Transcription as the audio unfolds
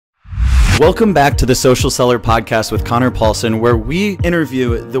Welcome back to the Social Seller Podcast with Conor Paulsen, where we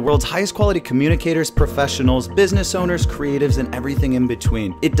interview the world's highest quality communicators, professionals, business owners, creatives, and everything in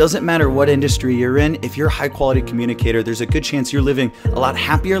between. It doesn't matter what industry you're in. If you're a high quality communicator, there's a good chance you're living a lot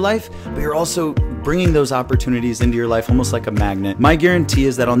happier life, but you're also bringing those opportunities into your life almost like a magnet. My guarantee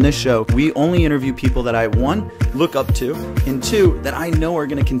is that on this show, we only interview people that I, one, look up to, and two, that I know are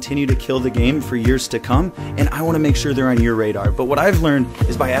going to continue to kill the game for years to come, and I want to make sure they're on your radar. But what I've learned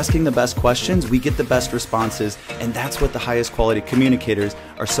is by asking the best questions, we get the best responses, and that's what the highest quality communicators,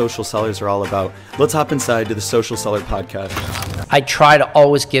 our social sellers, are all about. Let's hop inside to the Social Seller Podcast. I try to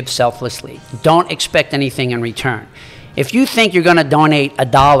always give selflessly. Don't expect anything in return. If you think you're going to donate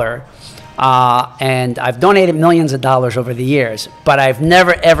 $1, and I've donated millions of dollars over the years, but I've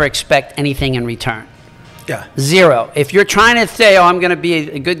never ever expect anything in return. Yeah. Zero. If you're trying to say, oh, I'm going to be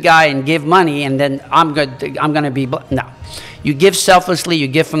a good guy and give money, and then I'm going to be, no. You give selflessly, you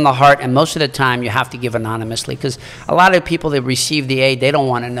give from the heart, and most of the time you have to give anonymously, because a lot of people that receive the aid, they don't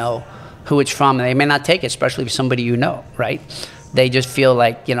want to know who it's from, and they may not take it, especially if somebody you know, right? They just feel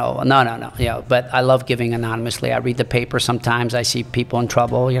like, you know, no, you know, but I love giving anonymously. I read the paper sometimes, I see people in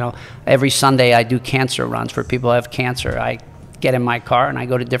trouble, you know. Every Sunday I do cancer runs for people who have cancer. I get in my car and I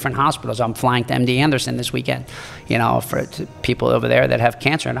go to different hospitals. I'm flying to MD Anderson this weekend, you know, for people over there that have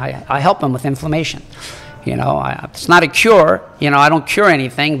cancer, and I help them with inflammation. You know, it's not a cure, you know, I don't cure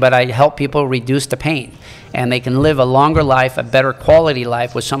anything, but I help people reduce the pain. And they can live a longer life, a better quality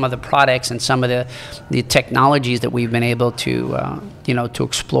life with some of the products and some of the technologies that we've been able to, you know, to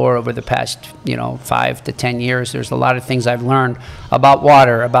explore over the past, you know, 5 to 10 years. There's a lot of things I've learned about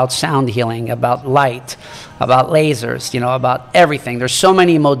water, about sound healing, about light, about lasers, you know, about everything. There's so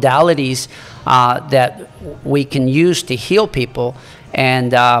many modalities that we can use to heal people,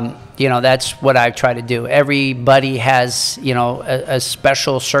 and you know, that's what I try to do. Everybody has, you know, a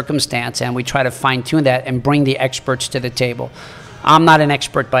special circumstance, and we try to fine-tune that and bring the experts to the table. I'm not an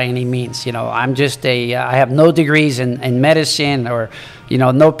expert by any means. You know, I'm just I have no degrees in medicine or, you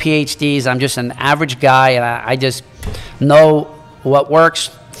know, no PhDs. I'm just an average guy, and I just know what works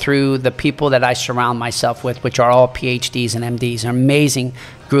through the people that I surround myself with, which are all PhDs and MDs. An amazing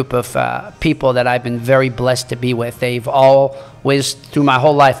group of people that I've been very blessed to be with. They've always, through my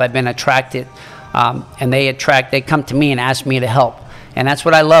whole life, I've been attracted, and they come to me and ask me to help. And that's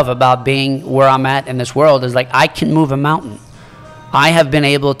what I love about being where I'm at in this world, is like I can move a mountain. I have been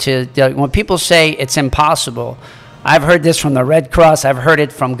able to, when people say it's impossible, I've heard this from the Red Cross, I've heard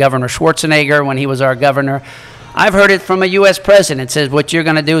it from Governor Schwarzenegger when he was our governor. I've heard it from a U.S. president. Says, what you're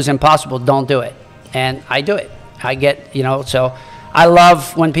going to do is impossible, don't do it. And I do it. I get, you know, so I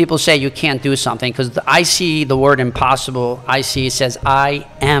love when people say you can't do something, because I see the word impossible, I see it says I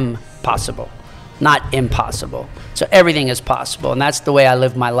am possible, not impossible. So everything is possible, and that's the way I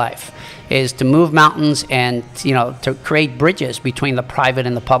live my life, is to move mountains and, you know, to create bridges between the private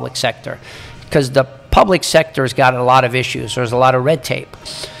and the public sector, because the public sector's got a lot of issues. There's a lot of red tape.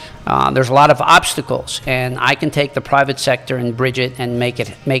 There's a lot of obstacles, and I can take the private sector and bridge it and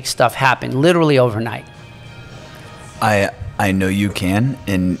make stuff happen literally overnight. I know you can,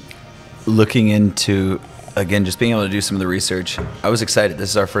 and looking into, again, just being able to do some of the research, I was excited. This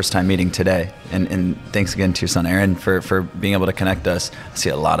is our first time meeting today, and thanks again to your son Aaron for being able to connect us. I see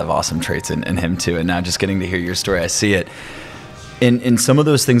a lot of awesome traits in him too, and now just getting to hear your story, I see it. In some of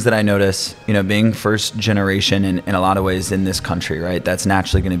those things that I notice, you know, being first generation in a lot of ways in this country, right, that's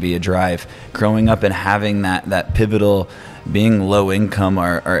naturally going to be a drive. Growing up and having that pivotal, being low income,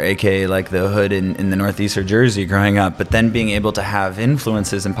 or AKA like the hood in the Northeast or Jersey growing up, but then being able to have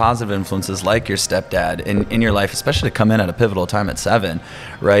influences and positive influences like your stepdad in your life, especially to come in at a pivotal time at 7,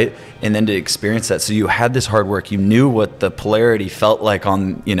 right? And then to experience that. So you had this hard work, you knew what the polarity felt like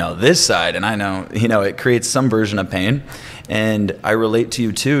on, you know, this side. And I know, you know, it creates some version of pain. And I relate to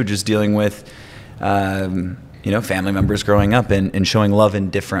you too, just dealing with, you know, family members growing up and showing love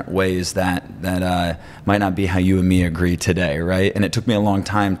in different ways that might not be how you and me agree today, right? And it took me a long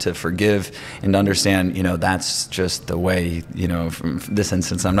time to forgive and understand, you know, that's just the way, you know, from this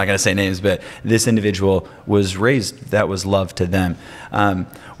instance, I'm not going to say names, but this individual was raised, that was love to them.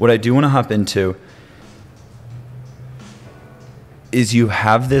 What I do want to hop into is you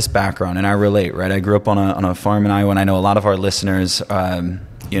have this background, and I relate, right? I grew up on a farm in Iowa, and I know a lot of our listeners,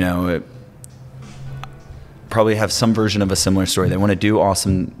 you know, probably have some version of a similar story. They want to do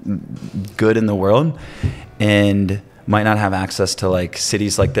awesome good in the world and might not have access to like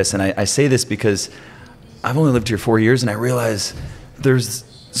cities like this. And I say this because I've only lived here 4 years, and I realize there's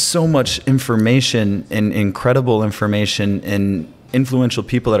so much information and incredible information and influential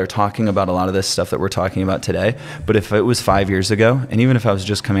people that are talking about a lot of this stuff that we're talking about today. But if it was 5 years ago, and even if I was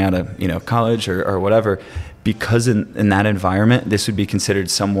just coming out of, college or whatever, because in that environment, this would be considered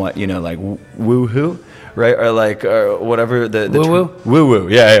somewhat, like woo-hoo, right? Or whatever the woo-woo? Woo-woo,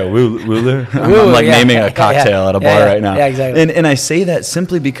 yeah, woo-woo. I'm like naming a cocktail at a bar right now. Yeah, exactly. And I say that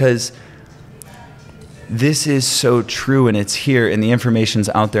simply because this is so true, and it's here, and the information's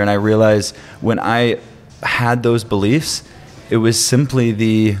out there. And I realize when I had those beliefs, it was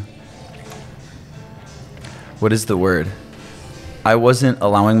simply what is the word? I wasn't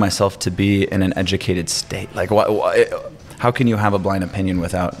allowing myself to be in an educated state. Like, how can you have a blind opinion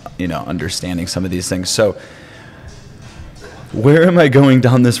without, understanding some of these things? So where am I going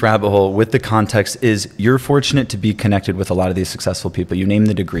down this rabbit hole with the context is you're fortunate to be connected with a lot of these successful people. You name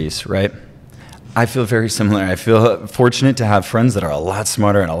the degrees, right? I feel very similar. I feel fortunate to have friends that are a lot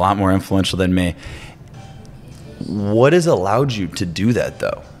smarter and a lot more influential than me. What has allowed you to do that,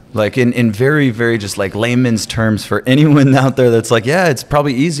 though? Like in very, very just like layman's terms for anyone out there that's like, yeah, it's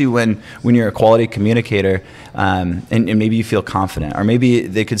probably easy when you're a quality communicator and maybe you feel confident. Or maybe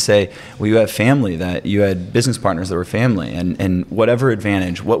they could say, well, you have family, that you had business partners that were family, and whatever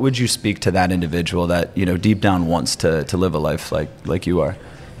advantage, what would you speak to that individual that, deep down wants to live a life like you are?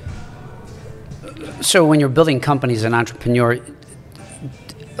 So when you're building companies as an entrepreneur,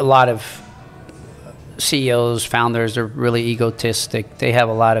 a lot of CEOs, founders are really egotistic. They have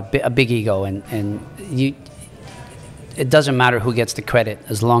a big ego, and it doesn't matter who gets the credit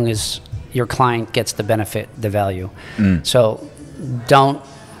as long as your client gets the benefit, the value. So don't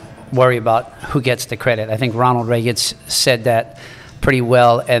worry about who gets the credit. I think Ronald Reagan said that pretty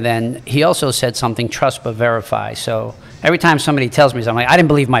well, and then he also said something: trust but verify. So every time somebody tells me something, I didn't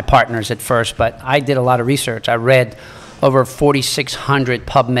believe my partners at first, but I did a lot of research. I read over 4,600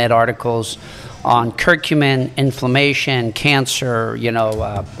 PubMed articles on curcumin, inflammation, cancer,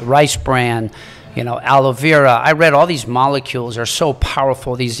 rice bran, aloe vera. I read all these molecules are so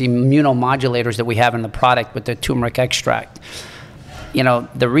powerful, these immunomodulators that we have in the product with the turmeric extract.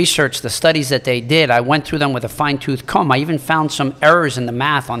 The research, the studies that they did, I went through them with a fine-tooth comb. I even found some errors in the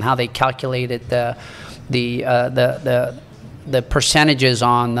math on how they calculated the percentages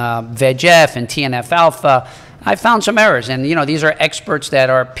on VEGF and TNF-alpha. I found some errors, and these are experts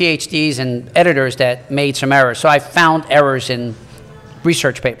that are PhDs and editors that made some errors. So I found errors in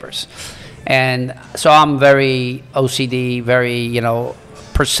research papers, and so I'm very OCD, very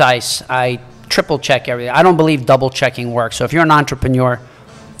precise. I triple check everything. I don't believe double checking works. So if you're an entrepreneur,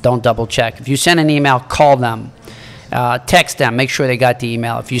 don't double check. If you send an email, call them, text them, make sure they got the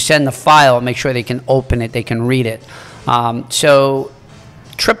email. If you send the file, make sure they can open it, they can read it. So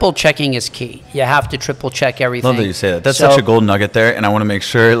triple checking is key. You have to triple check everything. Love that you say that. That's such a gold nugget there, and I want to make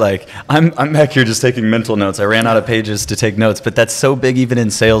sure, I'm back here just taking mental notes. I ran out of pages to take notes, but that's so big even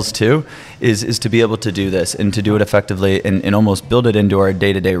in sales too, is to be able to do this and to do it effectively and almost build it into our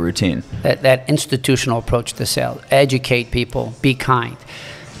day-to-day routine. That institutional approach to sales. Educate people. Be kind.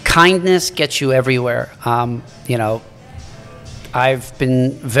 Kindness gets you everywhere. I've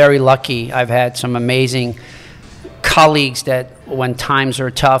been very lucky. I've had some amazing colleagues that when times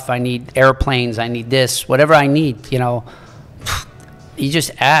are tough, I need airplanes, I need this, whatever I need, you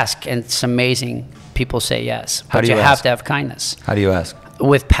just ask, and it's amazing. People say yes. But you have to have kindness. How do you ask?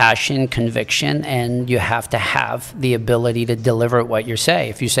 With passion, conviction, and you have to have the ability to deliver what you say.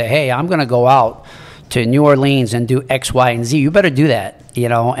 If you say, hey, I'm going to go out to New Orleans and do X, Y, and Z, you better do that,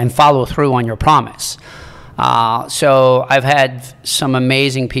 and follow through on your promise. So I've had some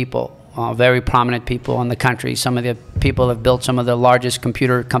amazing people, very prominent people in the country. Some of the people have built some of the largest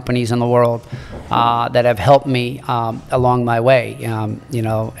computer companies in the world that have helped me along my way.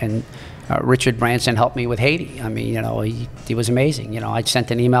 And Richard Branson helped me with Haiti. I mean, he was amazing. I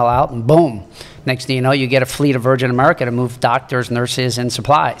sent an email out and boom. Next thing you know, you get a fleet of Virgin America to move doctors, nurses, and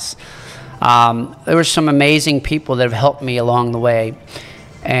supplies. There were some amazing people that have helped me along the way.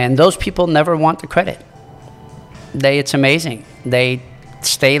 And those people never want the credit. It's amazing. They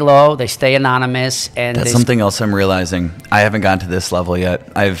stay low, they stay anonymous, and that's something else I'm realizing. I haven't gotten to this level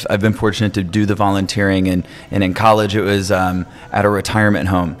yet. I've been fortunate to do the volunteering, and in college it was at a retirement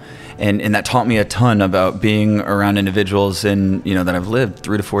home, and that taught me a ton about being around individuals and that I've lived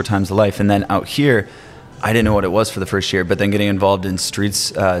 3 to 4 times the life. And then out here, I didn't know what it was for the first year, but then getting involved in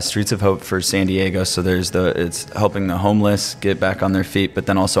Streets of Hope for San Diego. So it's helping the homeless get back on their feet, but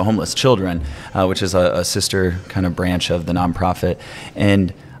then also homeless children, which is a sister kind of branch of the nonprofit.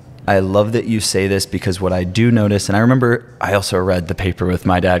 And I love that you say this, because what I do notice, and I remember I also read the paper with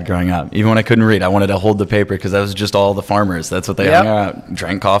my dad growing up. Even when I couldn't read, I wanted to hold the paper because that was just all the farmers. That's what they hung out,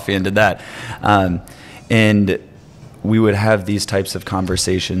 drank coffee and did that. And we would have these types of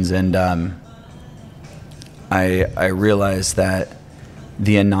conversations, and I realized that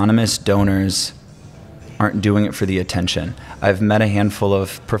the anonymous donors aren't doing it for the attention. I've met a handful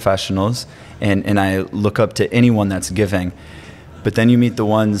of professionals, and I look up to anyone that's giving, but then you meet the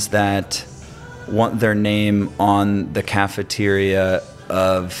ones that want their name on the cafeteria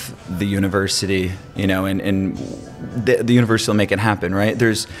of the university, you know, and the university will make it happen, right?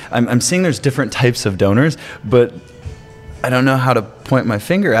 I'm seeing there's different types of donors, but I don't know how to point my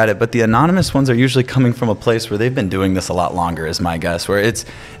finger at it, but the anonymous ones are usually coming from a place where they've been doing this a lot longer, is my guess, where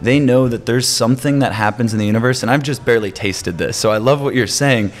they know that there's something that happens in the universe, and I've just barely tasted this. So I love what you're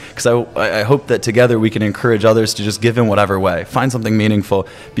saying, because I hope that together we can encourage others to just give in whatever way, find something meaningful,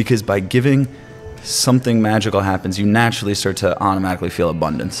 because by giving, something magical happens. You naturally start to automatically feel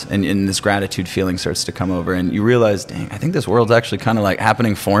abundance, and this gratitude feeling starts to come over, and you realize, dang, I think this world's actually kind of like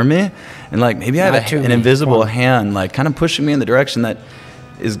happening for me, and like maybe I have an invisible hand like kind of pushing me in the direction that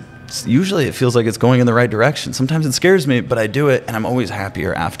is, usually it feels like it's going in the right direction. Sometimes it scares me, but I do it, and I'm always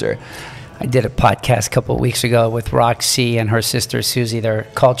happier after. I did a podcast a couple of weeks ago with Roxy and her sister Susie. They're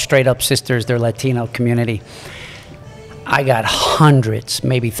called Straight Up Sisters. They're Latino community. I got hundreds,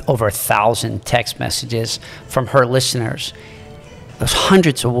 maybe over 1,000 text messages from her listeners. Those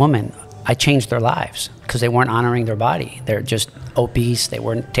hundreds of women, I changed their lives because they weren't honoring their body. They're just obese. They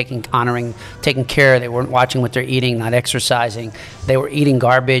weren't taking care. They weren't watching what they're eating, not exercising. They were eating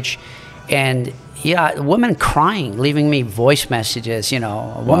garbage. And yeah, women crying, leaving me voice messages, you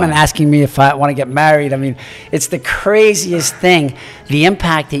know, a woman asking me if I want to get married. I mean, it's the craziest thing, the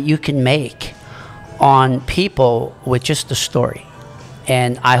impact that you can make on people with just a story.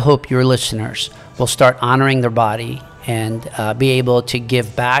 And I hope your listeners will start honoring their body and be able to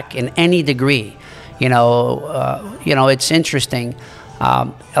give back in any degree. You know, it's interesting.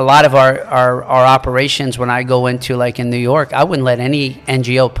 A lot of our operations, when I go into, like in New York, I wouldn't let any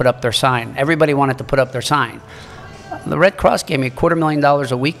NGO put up their sign. Everybody wanted to put up their sign. The Red Cross gave me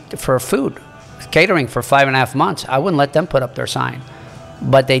 $250,000 a week for food, catering for 5.5 months. I wouldn't let them put up their sign.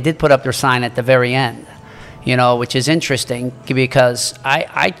 But they did put up their sign at the very end, you know, which is interesting because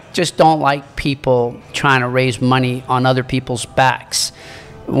I just don't like people trying to raise money on other people's backs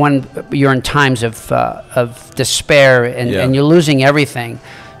when you're in times of despair and you're losing everything.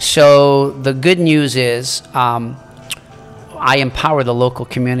 So the good news is I empower the local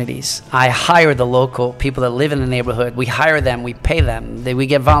communities. I hire the local people that live in the neighborhood. We hire them, we pay them, we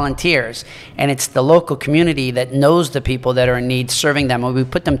get volunteers. And it's the local community that knows the people that are in need, serving them, and we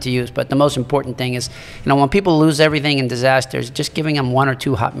put them to use. But the most important thing is, you know, when people lose everything in disasters, just giving them 1 or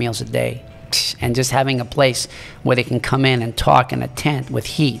 2 hot meals a day and just having a place where they can come in and talk in a tent with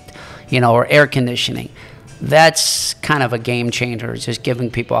heat, you know, or air conditioning. That's kind of a game changer, just giving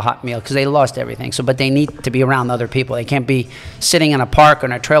people a hot meal, because they lost everything. So, but they need to be around other people. They can't be sitting in a park or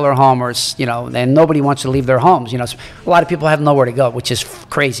in a trailer home, or, you know, and nobody wants to leave their homes. You know, a lot of people have nowhere to go, which is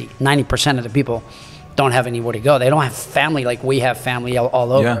crazy. 90% of the people don't have anywhere to go. They don't have family like we have family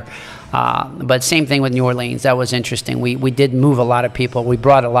all over. Yeah. But same thing with New Orleans. That was interesting. We did move a lot of people. We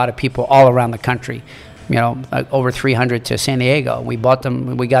brought a lot of people all around the country. You know, over 300 to San Diego. We bought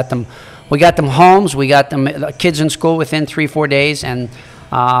them. We got them homes. We got them kids in school within 3-4 days, and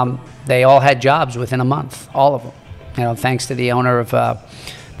they all had jobs within a month. All of them. You know, thanks to the owner of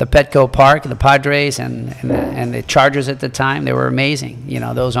the Petco Park, the Padres, and the Chargers at the time. They were amazing. You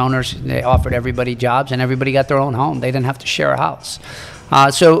know, those owners, they offered everybody jobs, and everybody got their own home. They didn't have to share a house.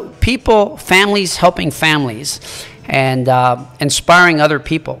 So people, families helping families, and inspiring other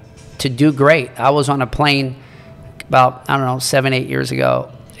people to do great. I was on a plane about, 7-8 years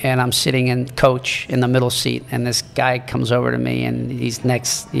ago, and I'm sitting in coach in the middle seat, and this guy comes over to me, and he's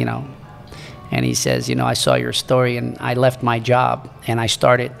next, you know, and he says, you know, I saw your story, and I left my job, and I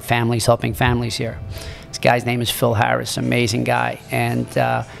started Families Helping Families here. This guy's name is Phil Harris, amazing guy, and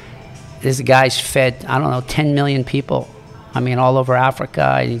this guy's fed, 10 million people. I mean, all over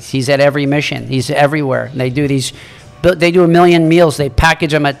Africa. He's at every mission. He's everywhere. They do 1 million meals. They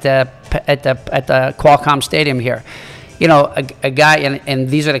package them at the Qualcomm Stadium here. You know, a guy, and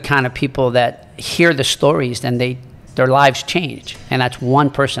these are the kind of people that hear the stories, and their lives change. And that's one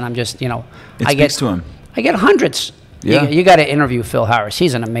person. I'm just, you know, I get to him. I get hundreds. Yeah. You got to interview Phil Harris.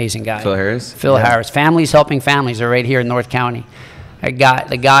 He's an amazing guy. Phil Harris. Phil Harris. Families Helping Families are right here in North County. The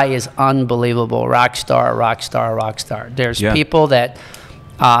guy is unbelievable. Rock star, rock star, rock star. There's people that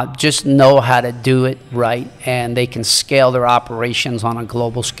just know how to do it right, and they can scale their operations on a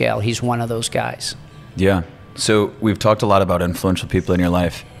global scale. He's one of those guys. Yeah. So we've talked a lot about influential people in your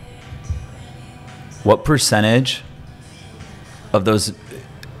life. What percentage of those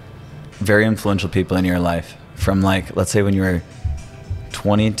very influential people in your life from like, let's say when you were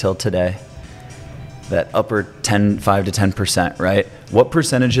 20 till today, that upper 5 to 10%, right? What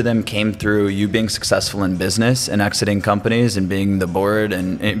percentage of them came through you being successful in business and exiting companies and being the board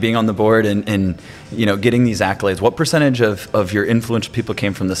and being on the board and you know, getting these accolades? What percentage of your influential people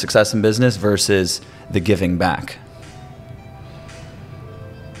came from the success in business versus the giving back?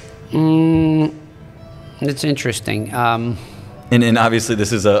 It's interesting. And obviously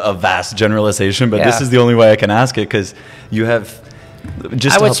this is a vast generalization, but Yeah. this is the only way I can ask it, because you have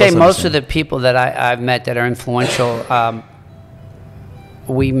just I to would help say us most of understand. the people that I've met that are influential,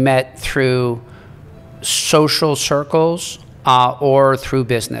 we met through social circles or through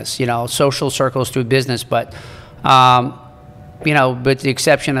business. You know, social circles through business, but you know, with the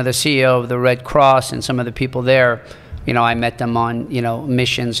exception of the CEO of the Red Cross and some of the people there, you know, I met them on, you know,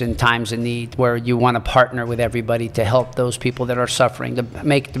 missions and times of need where you want to partner with everybody to help those people that are suffering to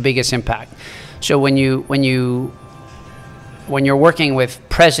make the biggest impact. So when you're working with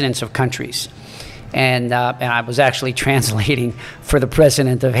presidents of countries, and I was actually translating for the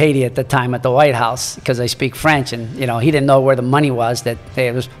president of Haiti at the time at the White House because I speak French, and you know, he didn't know where the money was. That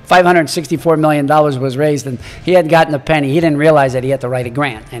it was $564 million was raised, and he had gotten a penny. He didn't realize that he had to write a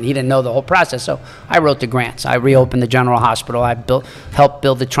grant, and he didn't know the whole process. So I wrote the grants. I reopened the General Hospital. I helped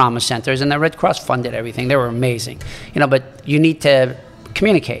build the trauma centers, and the Red Cross funded everything. They were amazing, you know. But you need to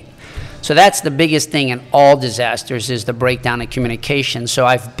communicate. So that's the biggest thing in all disasters, is the breakdown in communication. So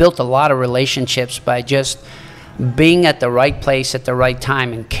I've built a lot of relationships by just being at the right place at the right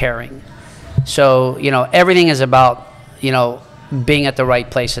time and caring. So, you know, everything is about, you know, being at the right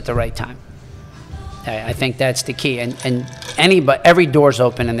place at the right time. I think that's the key. And every door's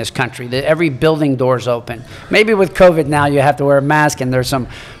open in this country. Every building door's open. Maybe with COVID now you have to wear a mask and there's some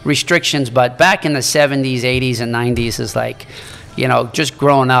restrictions, but back in the 70s, 80s, and 90s is like, you know, just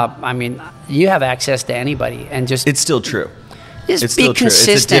growing up, I mean, you have access to anybody, and just... It's still true. Just It's be still consistent.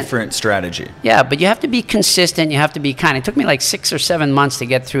 true. It's a different strategy. Yeah, but you have to be consistent. You have to be kind. It took me like 6 or 7 months to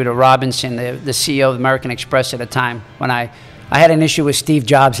get through to Robinson, the CEO of American Express at the time, when I had an issue with Steve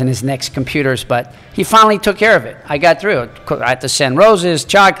Jobs and his next computers, but he finally took care of it. I got through it. I had to send roses,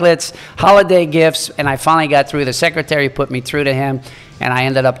 chocolates, holiday gifts, and I finally got through. The secretary put me through to him, and I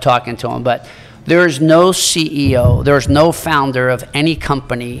ended up talking to him. But there's no CEO, there's no founder of any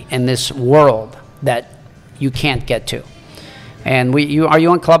company in this world that you can't get to. And are you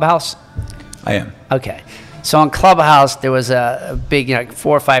on Clubhouse? I am. Okay. So on Clubhouse, there was a big, you know, 4,000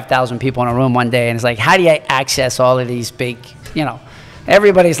 or 5,000 people in a room one day, and it's like, how do you access all of these big, you know,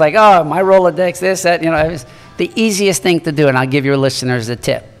 everybody's like, oh, my Rolodex, this, that, you know. It was the easiest thing to do, and I'll give your listeners a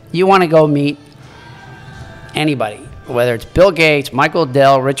tip. You want to go meet anybody, whether it's Bill Gates, Michael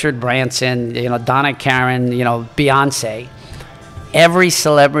Dell, Richard Branson, you know, Donna Karan, you know, Beyonce, every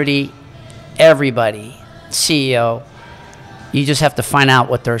celebrity, everybody, CEO, you just have to find out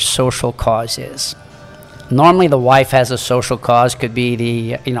what their social cause is. Normally the wife has a social cause, could be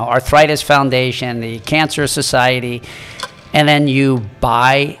the, you know, Arthritis Foundation, the Cancer Society, and then you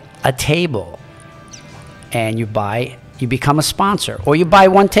buy a table and you become a sponsor, or you buy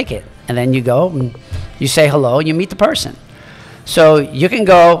one ticket and then you go and you say hello, you meet the person. So you can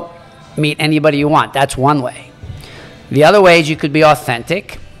go meet anybody you want. That's one way. The other way is you could be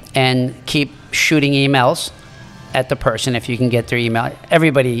authentic and keep shooting emails at the person if you can get their email.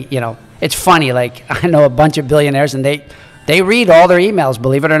 Everybody, you know, it's funny, like I know a bunch of billionaires and they read all their emails,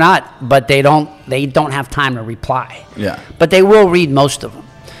 believe it or not, but they don't have time to reply. Yeah. But they will read most of them.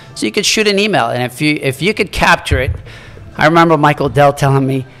 So you could shoot an email, and if you could capture it, I remember Michael Dell telling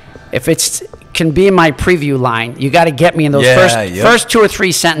me, if it's can be in my preview line, you got to get me in those first 2 or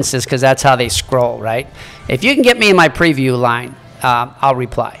 3 sentences, because that's how they scroll, right? If you can get me in my preview line, I'll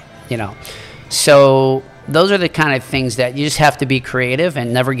reply, you know. So those are the kind of things that you just have to be creative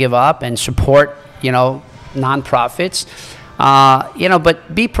and never give up and support, you know, nonprofits. You know,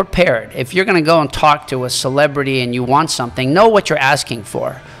 but be prepared. If you're going to go and talk to a celebrity and you want something, know what you're asking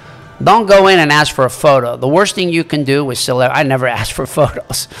for. Don't go in and ask for a photo. The worst thing you can do with celebrity, I never asked for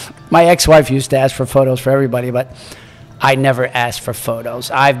photos. My ex-wife used to ask for photos for everybody, but I never asked for photos.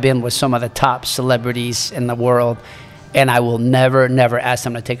 I've been with some of the top celebrities in the world, and I will never, never ask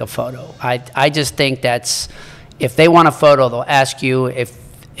them to take a photo. I just think that's, if they want a photo, they'll ask you.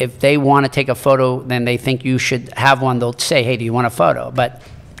 If they want to take a photo, then they think you should have one, they'll say, hey, do you want a photo? But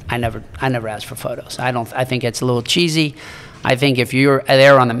I never ask for photos. I think it's a little cheesy. I think if you're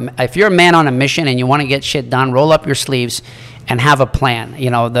a man on a mission and you want to get shit done, roll up your sleeves and have a plan. You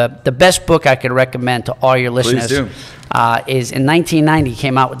know, the best book I could recommend to all your listeners is in 1990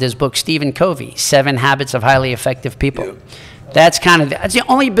 came out with this book, Stephen Covey, 7 Habits of Highly Effective People. That's the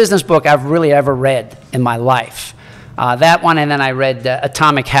only business book I've really ever read in my life. That one, and then I read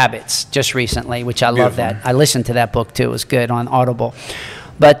Atomic Habits just recently, which I love that. I listened to that book too. It was good on Audible.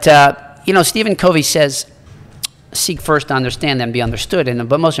 But, you know, Stephen Covey says, seek first to understand, then be understood. And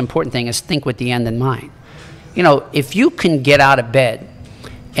the most important thing is think with the end in mind. You know, if you can get out of bed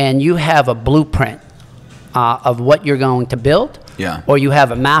and you have a blueprint of what you're going to build, or you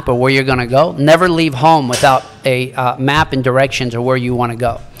have a map of where you're going to go, never leave home without a map and directions of where you want to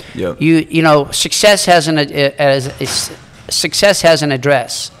go. Yep. You know, success has an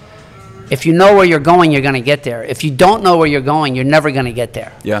address. If you know where you're going, you're going to get there. If you don't know where you're going, you're never going to get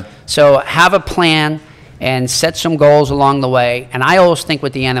there. Yeah. So have a plan and set some goals along the way. And I always think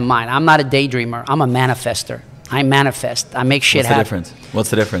with the end in mind. I'm not a daydreamer. I'm a manifester. I manifest. I make shit happen. What's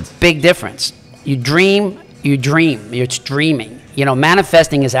the difference? Big difference. You dream, you dream. It's dreaming. You know,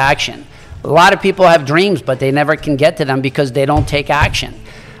 manifesting is action. A lot of people have dreams, but they never can get to them because they don't take action.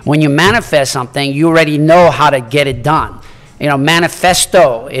 When you manifest something, you already know how to get it done. You know,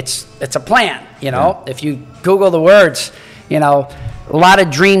 manifesto, it's a plan, you know. If you Google the words, you know, a lot of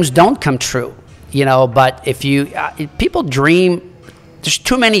dreams don't come true, you know, but if people dream, there's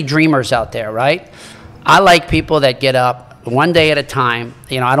too many dreamers out there, right? I like people that get up one day at a time.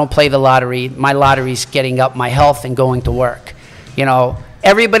 You know, I don't play the lottery. My lottery's getting up my health and going to work. You know,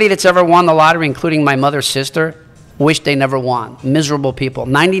 everybody that's ever won the lottery, including my mother's sister, wish they never won. Miserable people.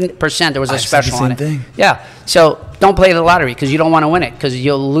 90%, there was a special on it. Thing. Yeah. So don't play the lottery because you don't want to win it, because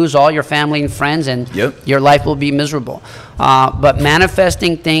you'll lose all your family and friends, and your life will be miserable. But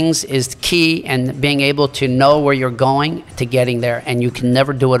manifesting things is key, and being able to know where you're going to getting there, and you can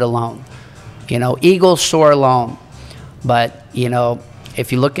never do it alone. You know, eagles soar alone, but, you know,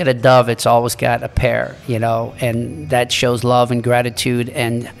 if you look at a dove, it's always got a pair, you know, and that shows love and gratitude.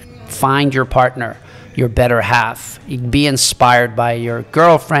 And find your partner, your better half. Be inspired by your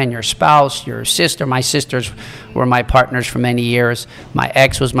girlfriend, your spouse, your sister. My sisters were my partners for many years. My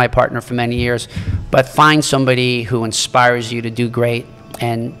ex was my partner for many years. But find somebody who inspires you to do great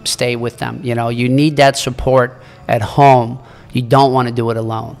and stay with them. You know, you need that support at home. You don't want to do it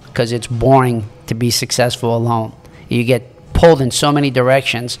alone because it's boring to be successful alone. You get pulled in so many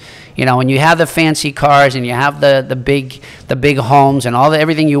directions. You know, when you have the fancy cars and you have the big homes and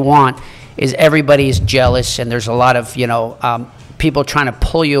everything you want, is everybody is jealous, and there's a lot of, you know, people trying to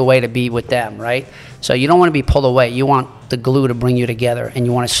pull you away to be with them, right? So you don't want to be pulled away. You want the glue to bring you together, and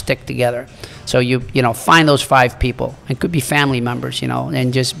you want to stick together. So you know, find those 5 people. It could be family members, you know,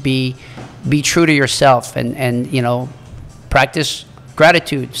 and just be true to yourself, and you know, practice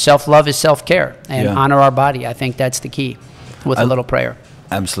gratitude. Self-love is self-care, and honor our body. I think that's the key, with a little prayer.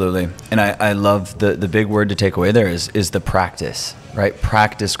 Absolutely. And I love the big word to take away there is the practice, right?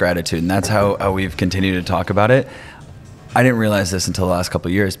 Practice gratitude. And that's how we've continued to talk about it. I didn't realize this until the last couple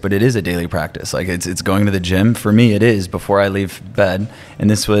of years, but it is a daily practice. Like it's going to the gym. For me, it is before I leave bed. And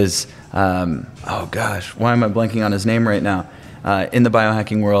this was, oh gosh, why am I blanking on his name right now? In the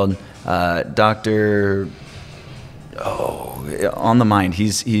biohacking world, Dr. On the mind.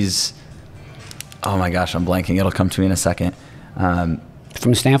 He's, oh my gosh, I'm blanking. It'll come to me in a second.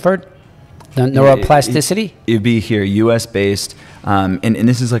 From Stanford? The neuroplasticity? It'd be here, U.S. based, and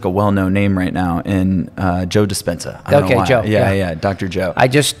this is like a well-known name right now, in Joe Dispenza. I don't know why. Joe. Yeah, Dr. Joe. I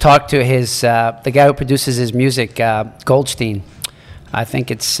just talked to the guy who produces his music, Goldstein. I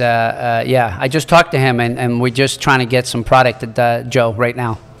think it's, I just talked to him, and we're just trying to get some product at Joe right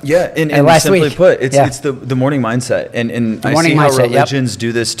now. Yeah, and last simply week, put, it's the morning mindset, and I see how religions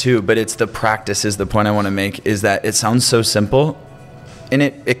do this too, but it's the practice is the point I want to make, is that it sounds so simple, and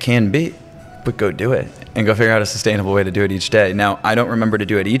it can be, but go do it, and go figure out a sustainable way to do it each day. Now, I don't remember to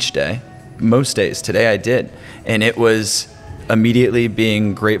do it each day. Most days. Today I did, and it was immediately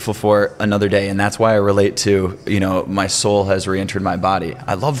being grateful for another day, and that's why I relate to, you know, my soul has re-entered my body.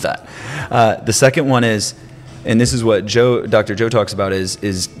 I love that. The second one is, and this is what Dr. Joe talks about,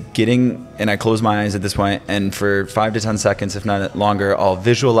 is getting, and I close my eyes at this point, and for 5 to 10 seconds, if not longer, I'll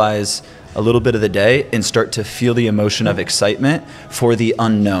visualize a little bit of the day and start to feel the emotion of excitement for the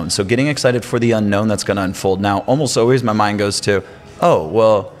unknown. So getting excited for the unknown that's going to unfold. Now, almost always my mind goes to, oh,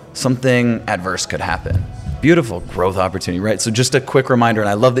 well, something adverse could happen. Beautiful growth opportunity, right? So just a quick reminder, and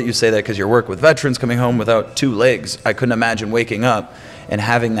I love that you say that because you work with veterans coming home without 2 legs. I couldn't imagine waking up and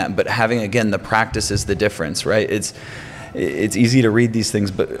having that, but having, again, the practice is the difference, right? It's easy to read these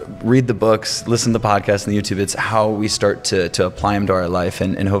things, but read the books, listen to the podcasts and the YouTube. It's how we start to apply them to our life,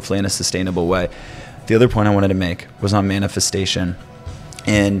 and hopefully in a sustainable way. The other point I wanted to make was on manifestation.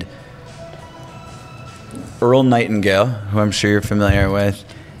 And Earl Nightingale, who I'm sure you're familiar with,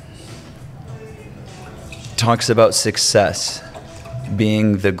 talks about success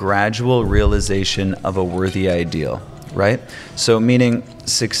being the gradual realization of a worthy ideal, right? So meaning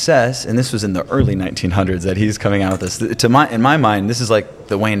success, and this was in the early 1900s that he's coming out with this. In my mind, this is like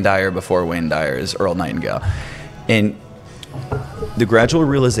the Wayne Dyer before Wayne Dyer is Earl Nightingale. And the gradual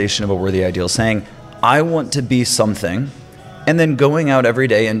realization of a worthy ideal, saying, I want to be something, and then going out every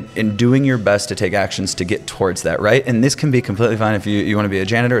day and doing your best to take actions to get towards that, right? And this can be completely fine if you want to be a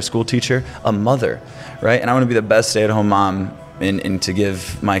janitor, a school teacher, a mother, right? And I want to be the best stay-at-home mom and to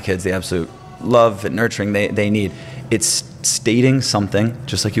give my kids the absolute love and nurturing they need. It's stating something,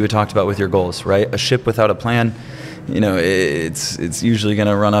 just like you had talked about with your goals, right? A ship without a plan, it's usually going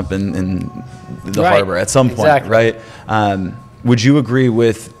to run up in the harbor at some point, exactly. Right? Would you agree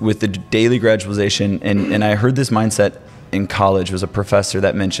with the daily gradualization? And I heard this mindset in college. Was a professor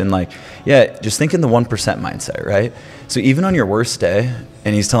that mentioned, like, yeah, just think in the 1% mindset, right? So even on your worst day,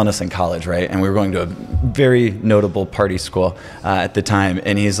 and he's telling us in college, right? And we were going to a very notable party school at the time.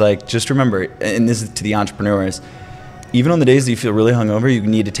 And he's like, just remember, and this is to the entrepreneurs, even on the days that you feel really hungover, you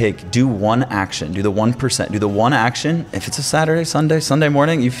need to do one action, do the 1%, do the one action. If it's a Saturday, Sunday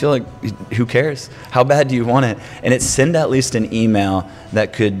morning, you feel like, who cares? How bad do you want it? And it's send at least an email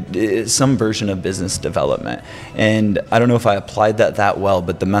that could, some version of business development. And I don't know if I applied that well,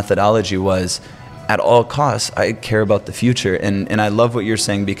 but the methodology was, at all costs, I care about the future. And I love what you're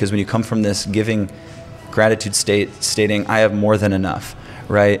saying, because when you come from this giving gratitude stating, I have more than enough,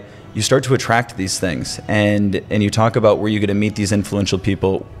 right? You start to attract these things, and you talk about where you get to meet these influential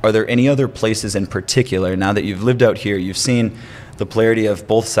people. Are there any other places in particular, now that you've lived out here, you've seen the polarity of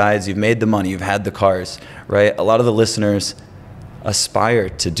both sides, you've made the money, you've had the cars, right? A lot of the listeners aspire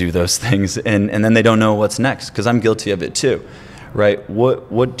to do those things, and then they don't know what's next, because I'm guilty of it too, right?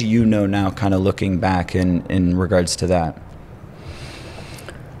 What do you know now, kind of looking back in regards to that?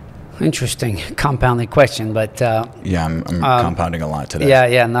 Interesting, compounding question, but yeah, I'm compounding a lot today.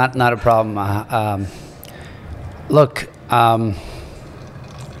 Yeah, not a problem. Look,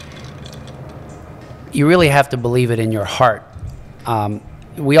 you really have to believe it in your heart.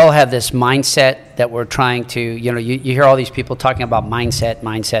 We all have this mindset that we're trying to, you hear all these people talking about mindset,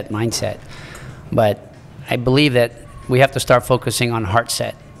 but I believe that we have to start focusing on heart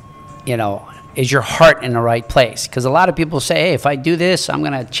set. Is your heart in the right place? Because a lot of people say, hey, if I do this, I'm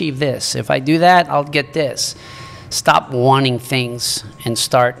going to achieve this. If I do that, I'll get this. Stop wanting things and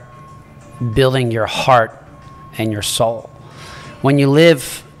start building your heart and your soul. When you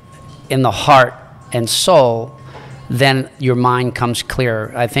live in the heart and soul, then your mind comes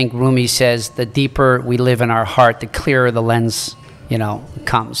clearer. I think Rumi says the deeper we live in our heart, the clearer the lens,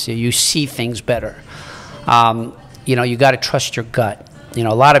 comes. You see things better. You got to trust your gut. A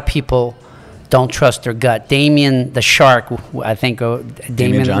lot of people don't trust their gut. Damien the Shark, I think,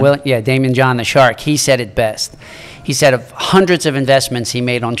 Damien John the Shark, he said it best. He said of hundreds of investments he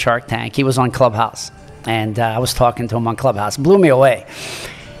made on Shark Tank, he was on Clubhouse, and I was talking to him on Clubhouse. Blew me away.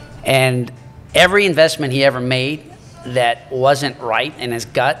 And every investment he ever made that wasn't right in his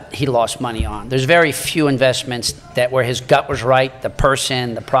gut, he lost money on. There's very few investments that where his gut was right, the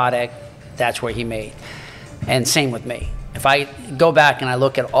person, the product, that's where he made. And same with me. If I go back and I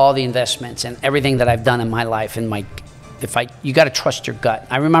look at all the investments and everything that I've done in my life, you got to trust your gut.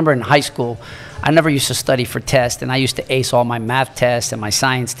 I remember in high school, I never used to study for tests, and I used to ace all my math tests and my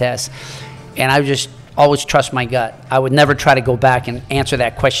science tests, and I just always trust my gut. I would never try to go back and answer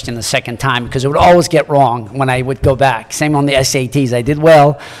that question the second time, because it would always get wrong when I would go back. Same on the SATs. I did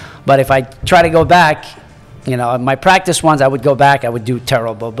well, but if I try to go back, my practice ones, I would go back, I would do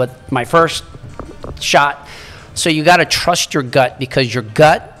terrible. But my first shot. So you got to trust your gut, because your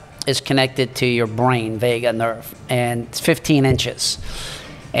gut is connected to your brain, vagus nerve, and it's 15 inches.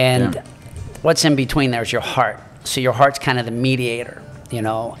 And what's in between there is your heart. So your heart's kind of the mediator,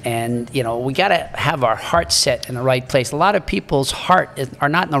 and, we got to have our heart set in the right place. A lot of people's heart are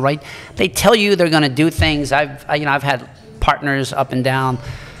not in the right. They tell you they're going to do things. I've had partners up and down.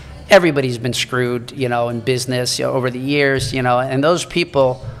 Everybody's been screwed, in business, over the years, and those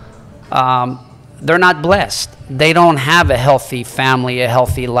people, they're not blessed. They don't have a healthy family, a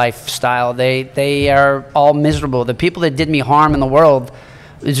healthy lifestyle. They are all miserable. The people that did me harm in the world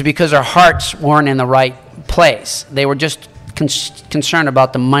is because their hearts weren't in the right place. They were just concerned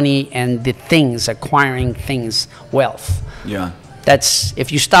about the money and the things, acquiring things, wealth. Yeah. That's,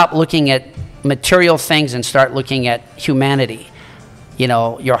 if you stop looking at material things and start looking at humanity,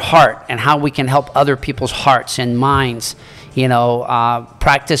 your heart and how we can help other people's hearts and minds.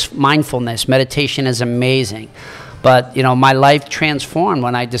 Practice mindfulness. Meditation is amazing. But, my life transformed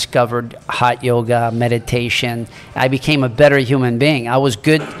when I discovered hot yoga, meditation. I became a better human being. I was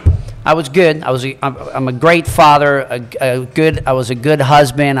good I was good. I'm a great father. I was a good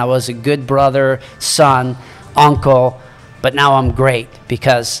husband. I was a good brother, son, uncle. But now I'm great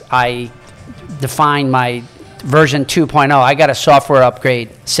because I defined my version 2.0. I got a software upgrade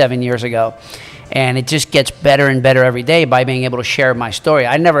 7 years ago. And it just gets better and better every day by being able to share my story.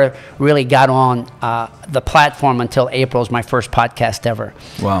 I never really got on the platform until April was my first podcast ever.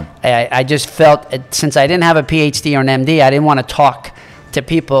 Wow. I just felt, since I didn't have a PhD or an MD, I didn't want to talk to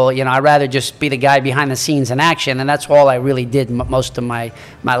people. You know, I'd rather just be the guy behind the scenes in action, and that's all I really did most of my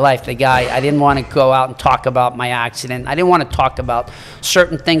life. The guy, I didn't want to go out and talk about my accident. I didn't want to talk about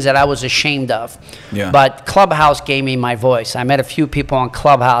certain things that I was ashamed of. Yeah. But Clubhouse gave me my voice. I met a few people on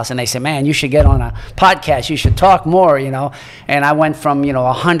Clubhouse, and they said, man, you should get on a podcast. You should talk more, you know. And I went from,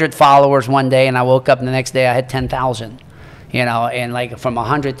 100 followers one day, and I woke up the next day, I had 10,000. And like from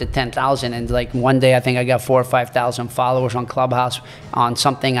 100 to 10,000, and like one day I think I got 4,000 or 5,000 followers on Clubhouse on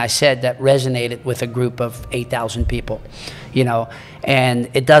something I said that resonated with a group of 8,000 people, and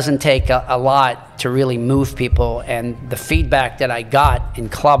it doesn't take a lot to really move people. And the feedback that I got in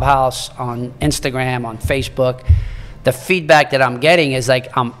Clubhouse, on Instagram, on Facebook, the feedback that I'm getting is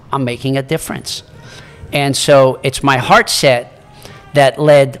like I'm making a difference. And so it's my heart set that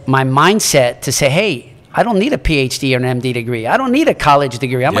led my mindset to say, hey, I don't need a PhD or an MD degree. I don't need a college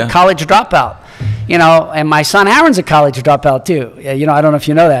degree. I'm a college dropout, and my son Aaron's a college dropout too. I don't know if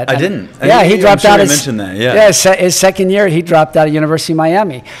you know that. I didn't. Yeah, he dropped out. I mentioned that. Yeah. Yeah, his second year he dropped out of University of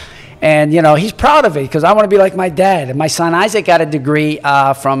Miami, and he's proud of it because I want to be like my dad. And my son Isaac got a degree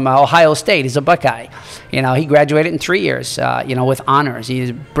from Ohio State. He's a Buckeye. He graduated in 3 years. With honors. He's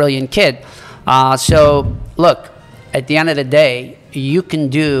a brilliant kid. So look, at the end of the day, you can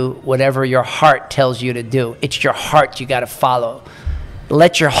do whatever your heart tells you to do. It's your heart you got to follow.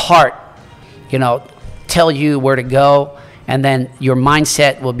 Let your heart, tell you where to go, and then your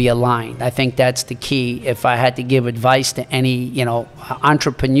mindset will be aligned. I think that's the key. If I had to give advice to any,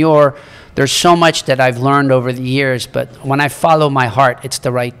 entrepreneur, there's so much that I've learned over the years, but when I follow my heart, it's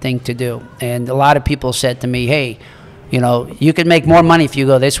the right thing to do. And a lot of people said to me, hey, you could make more money if you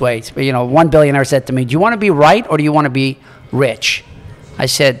go this way. One billionaire said to me, do you want to be right or do you want to be rich? I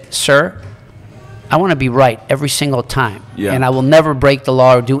said, sir, I want to be right every single time. Yeah. And I will never break the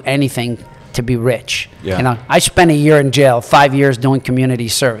law or do anything to be rich. Yeah. I spent a year in jail, 5 years doing community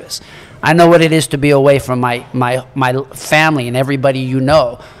service. I know what it is to be away from my family and everybody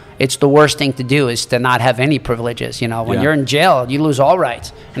It's the worst thing to do is to not have any privileges. When you're in jail, you lose all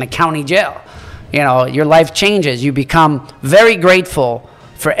rights in a county jail. Your life changes. You become very grateful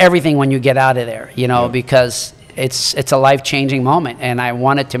for everything when you get out of there, because it's a life-changing moment. And I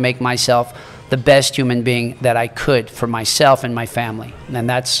wanted to make myself the best human being that I could for myself and my family. And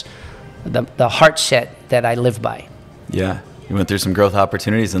that's the heart set that I live by. Yeah. You went through some growth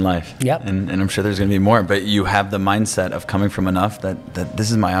opportunities in life. Yep. And I'm sure there's going to be more, but you have the mindset of coming from enough that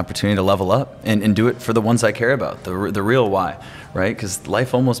this is my opportunity to level up and do it for the ones I care about, the real why, right? Because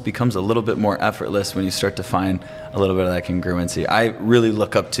life almost becomes a little bit more effortless when you start to find a little bit of that congruency. I really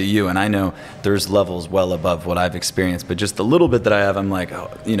look up to you, and I know there's levels well above what I've experienced, but just the little bit that I have, I'm like, oh,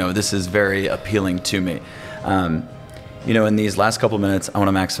 this is very appealing to me. In these last couple of minutes, I want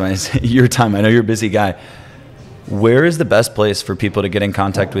to maximize your time. I know you're a busy guy. Where is the best place for people to get in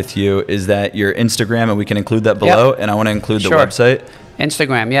contact with you? Is that your Instagram, and we can include that below? Yep. And I want to include the website.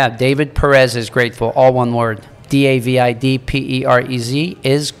 Instagram, yeah. David Perez is grateful, all one word. DavidPerez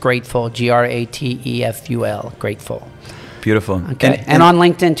is grateful, GRATEFUL, grateful. Beautiful. Okay. And on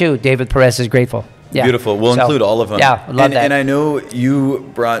LinkedIn too, David Perez is grateful. Yeah. Beautiful. We'll include all of them. Yeah, I love that. And I know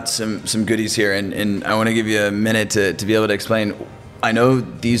you brought some goodies here, and I want to give you a minute to be able to explain. I know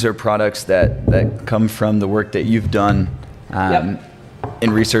these are products that come from the work that you've done and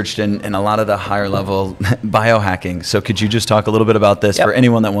researched in a lot of the higher level biohacking. So could you just talk a little bit about this for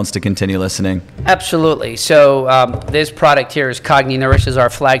anyone that wants to continue listening? Absolutely. So this product here is CogniNourish, is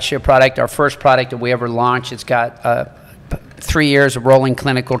our flagship product, our first product that we ever launched. It's got 3 years of rolling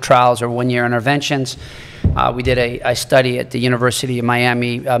clinical trials or 1 year interventions. We did a study at the University of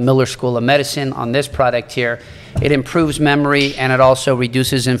Miami Miller School of Medicine on this product here. It improves memory, and it also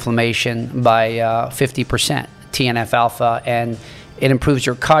reduces inflammation by 50%, TNF-alpha, and it improves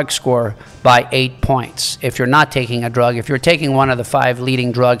your COG score by 8 points. If you're not taking a drug, if you're taking one of the 5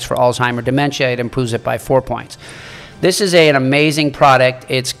 leading drugs for Alzheimer's dementia, it improves it by 4 points. This is an amazing product.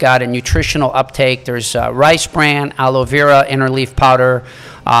 It's got a nutritional uptake. There's rice bran, aloe vera, interleaf powder.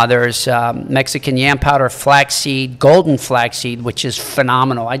 There's Mexican yam powder, flaxseed, golden flaxseed, which is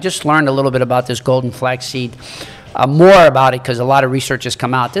phenomenal. I just learned a little bit about this golden flaxseed, more about it because a lot of research has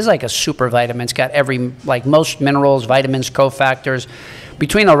come out. This is like a super vitamin. It's got most minerals, vitamins, cofactors.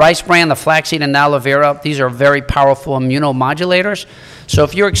 between the rice bran, the flaxseed, and the aloe vera, these are very powerful immunomodulators. So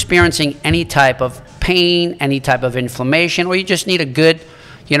if you're experiencing any type of pain, any type of inflammation, or you just need a good,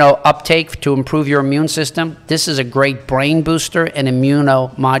 you know, uptake to improve your immune system, this is a great brain booster and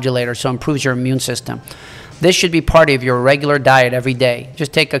immunomodulator, so it improves your immune system. This should be part of your regular diet every day.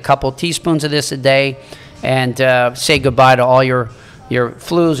 Just take a couple teaspoons of this a day and say goodbye to all your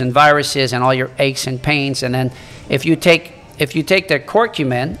flus and viruses and all your aches and pains. And then if you take the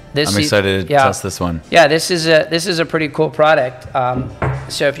curcumin, I'm excited to test this one. Yeah, this is a pretty cool product.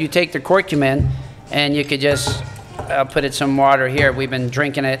 So if you take the curcumin and you could just put it some water here. We've been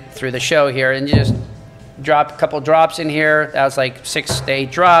drinking it through the show here, and you just drop a couple drops in here. That was like 6 to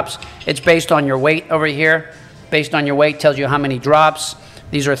 8 drops. It's based on your weight over here. Based on your weight tells you how many drops.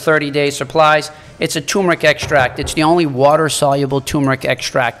 These are 30-day supplies. It's a turmeric extract. It's the only water-soluble turmeric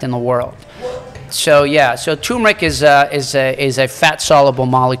extract in the world. So yeah, so turmeric is a fat-soluble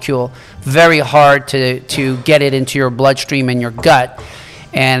molecule. Very hard to get it into your bloodstream and your gut.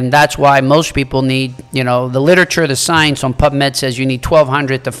 And that's why most people need, you know, the literature, the science on PubMed says you need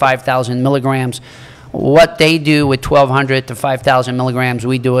 1,200 to 5,000 milligrams. What they do with 1,200 to 5,000 milligrams,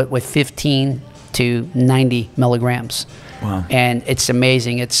 we do it with 15 to 90 milligrams. Wow. And it's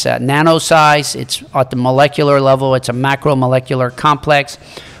amazing. It's nano size. It's at the molecular level. It's a macromolecular complex.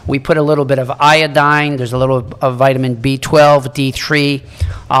 We put a little bit of iodine. There's a little of vitamin B12, D3.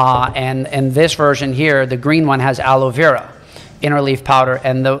 And this version here, the green one, has aloe vera, inner leaf powder.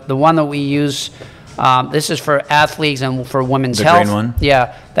 And the one that we use, this is for athletes and for women's health. The green one?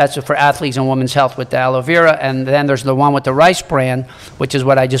 Yeah, that's for athletes and women's health with the aloe vera. And then there's the one with the rice bran, which is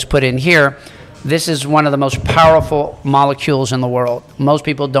what I just put in here. This is one of the most powerful molecules in the world. Most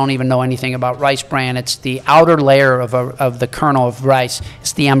people don't even know anything about rice bran. It's the outer layer of the kernel of rice.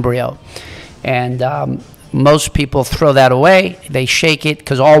 It's the embryo. And most people throw that away. They shake it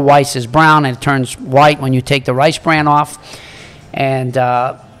because all rice is brown and it turns white when you take the rice bran off. And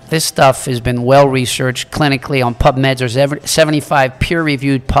this stuff has been well researched clinically on PubMed. There's 75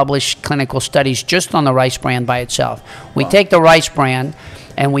 peer-reviewed published clinical studies just on the rice bran by itself. We take the rice bran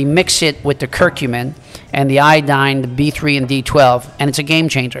and we mix it with the curcumin and the iodine, the B3 and D12, and it's a game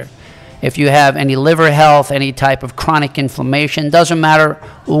changer. If you have any liver health, any type of chronic inflammation, doesn't matter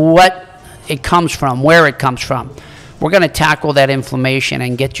what it comes from, where it comes from, we're going to tackle that inflammation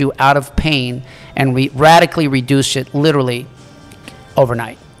and get you out of pain and radically reduce it literally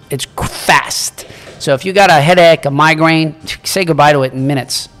overnight. It's fast. So if you got a headache, a migraine, say goodbye to it in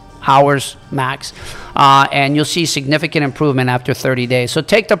minutes, hours max, and you'll see significant improvement after 30 days. So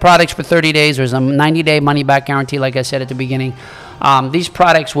take the products for 30 days. There's a 90-day money-back guarantee, like I said at the beginning. These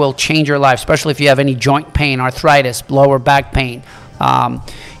products will change your life, especially if you have any joint pain, arthritis, lower back pain,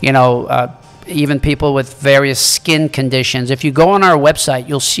 even people with various skin conditions. If you go on our website,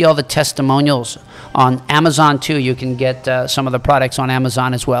 you'll see all the testimonials. On Amazon too, you can get some of the products on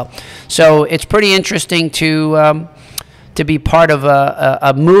Amazon as well. So it's pretty interesting to be part of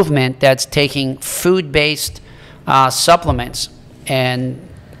a movement that's taking food-based supplements. And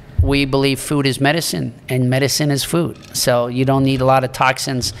we believe food is medicine, and medicine is food. So you don't need a lot of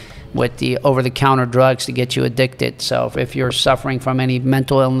toxins with the over-the-counter drugs to get you addicted. So if you're suffering from any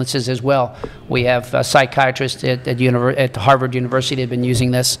mental illnesses as well, we have psychiatrists at Harvard University that have been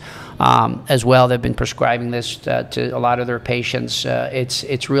using this as well. They've been prescribing this to a lot of their patients.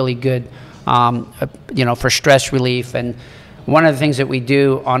 It's really good, for stress relief. And one of the things that we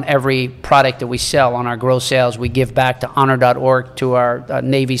do on every product that we sell, on our gross sales, we give back to honor.org to our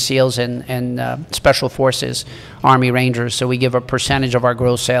Navy SEALs and Special Forces, Army Rangers. So we give a percentage of our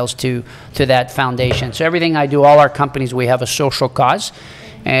gross sales to that foundation. So everything I do, all our companies, we have a social cause,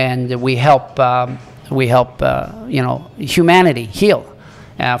 and we help humanity heal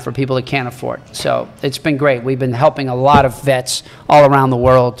for people that can't afford. So it's been great. We've been helping a lot of vets all around the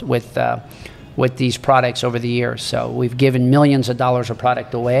world with these products over the years. So we've given millions of dollars of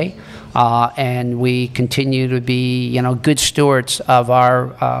product away, and we continue to be, good stewards of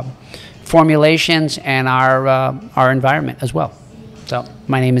our formulations and our environment as well. So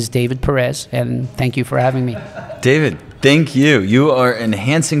my name is David Perez, and thank you for having me. David, thank you. You are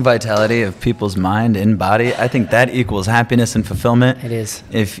enhancing vitality of people's mind and body. I think that equals happiness and fulfillment. It is.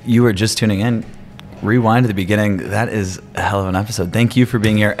 If you were just tuning in, rewind to the beginning. That is a hell of an episode. Thank you for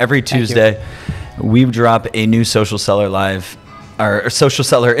being here. Every Tuesday, we drop a new Social Seller Live, our Social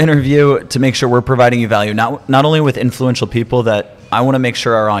Seller interview, to make sure we're providing you value, not only with influential people that I want to make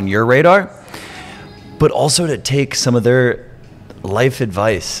sure are on your radar, but also to take some of their life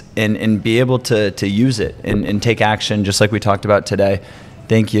advice and be able to use it and take action, just like we talked about today.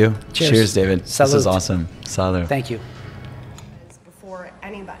 Thank you. Cheers. Cheers, David. Salud. This is awesome. Salud. Thank you. Before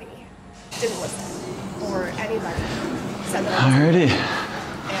Alrighty.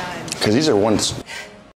 Because these are ones.